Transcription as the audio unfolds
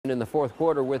in the fourth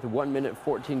quarter with 1 minute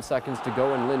 14 seconds to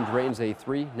go, and Lin drains a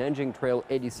three. Nanjing trail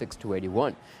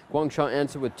 86-81. Guangsha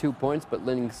answer with 2 points, but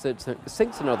Lin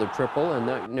sinks another triple, and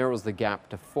that narrows the gap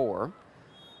to 4.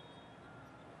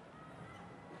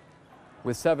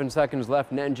 With 7 seconds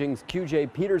left, Nanjing's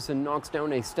QJ Peterson knocks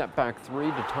down a step-back three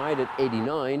to tie it at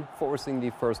 89, forcing the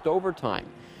first overtime.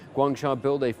 Guangsha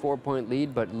build a 4-point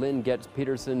lead, but Lin gets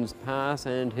Peterson's pass,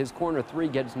 and his corner three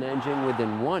gets Nanjing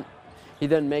within 1. He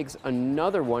then makes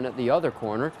another one at the other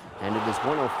corner, and it is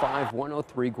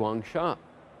 105-103 Guangsha.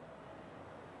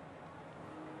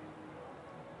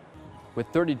 With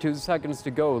 32 seconds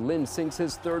to go, Lin sinks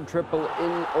his third triple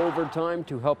in overtime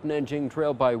to help Nanjing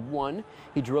trail by 1.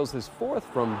 He drills his fourth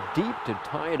from deep to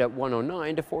tie it at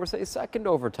 109 to force a second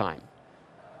overtime.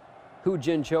 Hu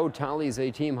Jincho tallies a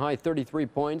team-high 33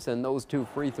 points, and those 2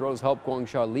 free throws help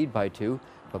Guangsha lead by 2.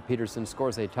 But Peterson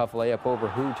scores a tough layup over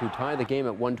Hu to tie the game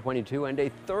at 122, and a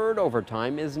third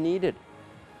overtime is needed.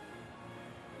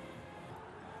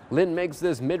 Lin makes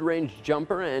this mid-range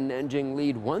jumper, and Nanjing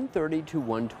lead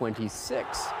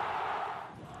 130-126.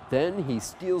 Then he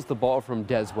steals the ball from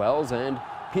Des Wells, and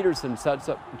Peterson sets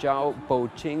up Zhao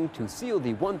Boqing to seal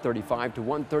the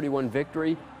 135-131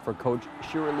 victory for coach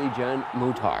Shirley Jen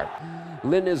Mutar.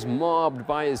 Lin is mobbed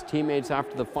by his teammates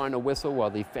after the final whistle, while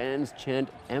the fans chant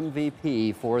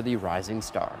MVP for the rising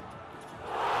star.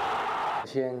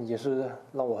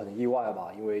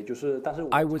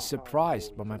 I was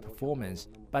surprised by my performance,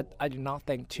 but I did not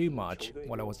think too much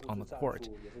when I was on the court.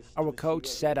 Our coach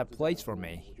set up plays for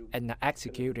me, and I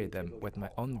executed them with my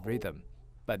own rhythm.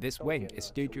 But this win is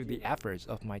due to the efforts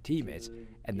of my teammates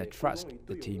and the trust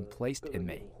the team placed in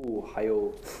me.